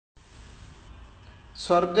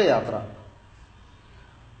സ്വർഗയാത്ര.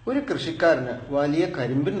 ഒരു കൃഷിക്കാരന് വലിയ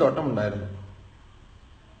കരിമ്പിൻ തോട്ടം ഉണ്ടായിരുന്നു.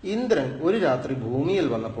 ഇന്ദ്രൻ ഒരു രാത്രി ഭൂമിയിൽ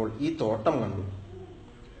വന്നപ്പോൾ ഈ തോട്ടം കണ്ടു.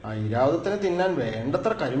 ഐരാവതത്തിന് തിന്നാൻ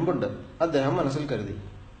വേണ്ടത്ര കരിമ്പുണ്ട്, അദ്ദേഹം മനസ്സിൽ കരുതി.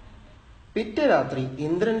 പിറ്റേ രാത്രി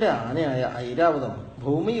ഇന്ദ്രന്റെ ആനയായ ഐരാവതം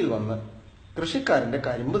ഭൂമിയിൽ വന്ന് കൃഷിക്കാരന്റെ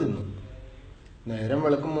കരിമ്പ് തിന്നു. നേരം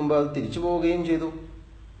വെളുക്കും മുമ്പ് അത് തിരിച്ചു പോവുകയും ചെയ്തു.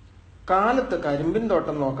 കാലത്ത് കരിമ്പിൻ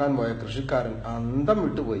തോട്ടം നോക്കാൻ പോയ കൃഷിക്കാരൻ അന്തം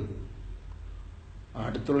വിട്ടുപോയി.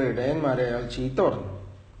 അടുത്തുള്ള ഇടയന്മാരെ അയാൾ ചീത്ത പറഞ്ഞു.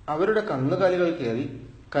 അവരുടെ കന്നുകാലികൾ കയറി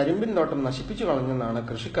കരിമ്പിൻ തോട്ടം നശിപ്പിച്ചു കളഞ്ഞെന്നാണ്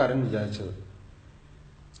കൃഷിക്കാരൻ വിചാരിച്ചത്.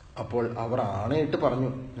 അപ്പോൾ അവർ ആണയിട്ട് പറഞ്ഞു,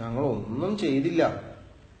 ഞങ്ങൾ ഒന്നും ചെയ്തില്ല.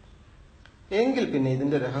 എങ്കിൽ പിന്നെ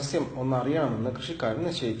ഇതിന്റെ രഹസ്യം ഒന്നറിയണമെന്ന് കൃഷിക്കാരൻ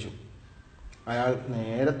നിശ്ചയിച്ചു. അയാൾ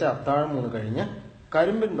നേരത്തെ അത്താഴം മൂന്ന് കഴിഞ്ഞ്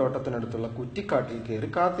കരിമ്പിൻ തോട്ടത്തിനടുത്തുള്ള കുറ്റിക്കാട്ടിൽ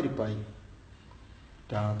കയറി കാത്തിരിപ്പായി.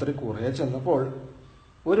 രാത്രി കുറെ ചെന്നപ്പോൾ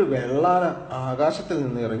ഒരു വെള്ളാന ആകാശത്തിൽ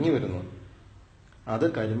നിന്ന് ഇറങ്ങി വരുന്നു.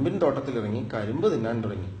 അത് കരിമ്പിൻ തോട്ടത്തിലിറങ്ങി കരിമ്പ് തിന്നാൻ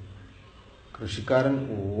തുടങ്ങി. കൃഷിക്കാരൻ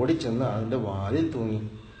ഓടിച്ചെന്ന് അതിന്റെ വാലിൽ തൂങ്ങി.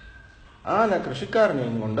 ആന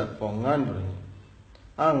കൃഷിക്കാരനെയും കൊണ്ട് പൊങ്ങാൻ തുടങ്ങി.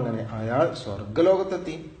 അങ്ങനെ അയാൾ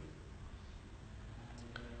സ്വർഗലോകത്തെത്തി.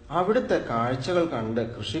 അവിടുത്തെ കാഴ്ചകൾ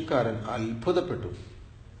കണ്ട് കൃഷിക്കാരൻ അത്ഭുതപ്പെട്ടു.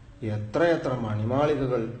 എത്രയെത്ര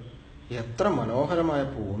മണിമാളികകൾ, എത്ര മനോഹരമായ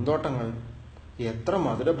പൂന്തോട്ടങ്ങൾ, എത്ര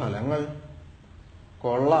മധുരഫലങ്ങൾ!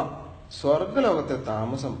 കൊള്ളാം, സ്വർഗലോകത്തെ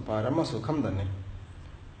താമസം പരമസുഖം തന്നെ.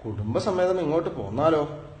 കുടുംബസമേതം ഇങ്ങോട്ട് പോന്നാലോ?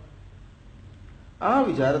 ആ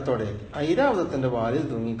വിചാരത്തോടെ ഐരാവതത്തിന്റെ വാലിൽ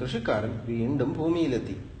തൂങ്ങി കൃഷിക്കാരൻ വീണ്ടും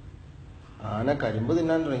ഭൂമിയിലെത്തി. ആന കരിമ്പ്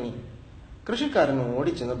തിന്നാൻ തുടങ്ങി. കൃഷിക്കാരൻ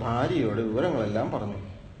ഓടിച്ചെന്ന് ഭാര്യയോട് വിവരങ്ങളെല്ലാം പറഞ്ഞു.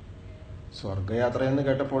 സ്വർഗയാത്രയെന്ന്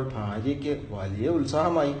കേട്ടപ്പോൾ ഭാര്യയ്ക്ക് വലിയ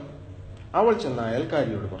ഉത്സാഹമായി. അവൾ ചെന്ന്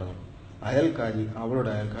അയൽക്കാരിയോട് പറഞ്ഞു. അയൽക്കാരി അവളുടെ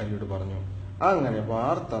അയൽക്കാരിയോട് പറഞ്ഞു. അങ്ങനെ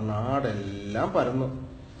വാർത്ത നാടെല്ലാം പരന്നു.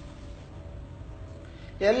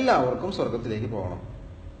 എല്ലാവർക്കും സ്വർഗത്തിലേക്ക് പോകണം.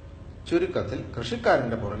 ചുരുക്കത്തിൽ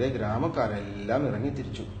കൃഷിക്കാരന്റെ പുറകെ ഗ്രാമക്കാരെല്ലാം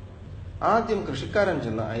ഇറങ്ങിത്തിരിച്ചു. ആദ്യം കൃഷിക്കാരൻ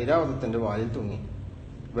ചെന്ന് ഐരാവതത്തിന്റെ വാലിൽ തൂങ്ങി.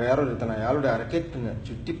 വേറൊരുത്തൻ അയാളുടെ അരക്കെട്ടിന്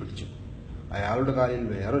ചുറ്റിപ്പിടിച്ചു. അയാളുടെ കാലിൽ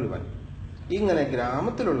വേറൊരുവൻ. ഇങ്ങനെ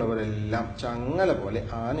ഗ്രാമത്തിലുള്ളവരെല്ലാം ചങ്ങല പോലെ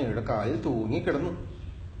ആനയുടെ കാലിൽ തൂങ്ങിക്കിടന്നു.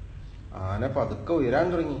 ആന പതുക്കെ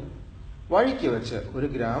ഉയരാൻ തുടങ്ങി. വഴിക്ക് വെച്ച് ഒരു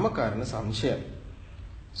ഗ്രാമക്കാരന് സംശയം.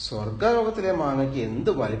 സ്വർഗലോകത്തിലെ മാങ്ങയ്ക്ക്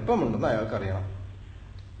എന്ത് വലിപ്പമുണ്ടെന്ന് അയാൾക്കറിയണം.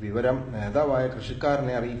 വിവരം നേതാവായ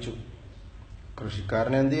കൃഷിക്കാരനെ അറിയിച്ചു.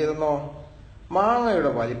 കൃഷിക്കാരൻ എന്ത് ചെയ്തെന്നോ? മാങ്ങയുടെ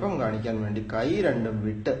വലിപ്പം കാണിക്കാൻ വേണ്ടി കൈ രണ്ടും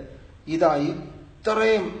വിട്ട് ഇതാ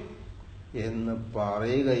ഇത്രയും എന്ന്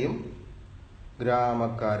പറയുകയും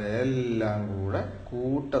ഗ്രാമക്കാരെല്ലാം കൂടെ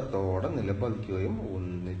കൂട്ടത്തോടെ നിലപതിക്കുകയും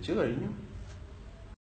ഒന്നിച്ചു കഴിഞ്ഞു.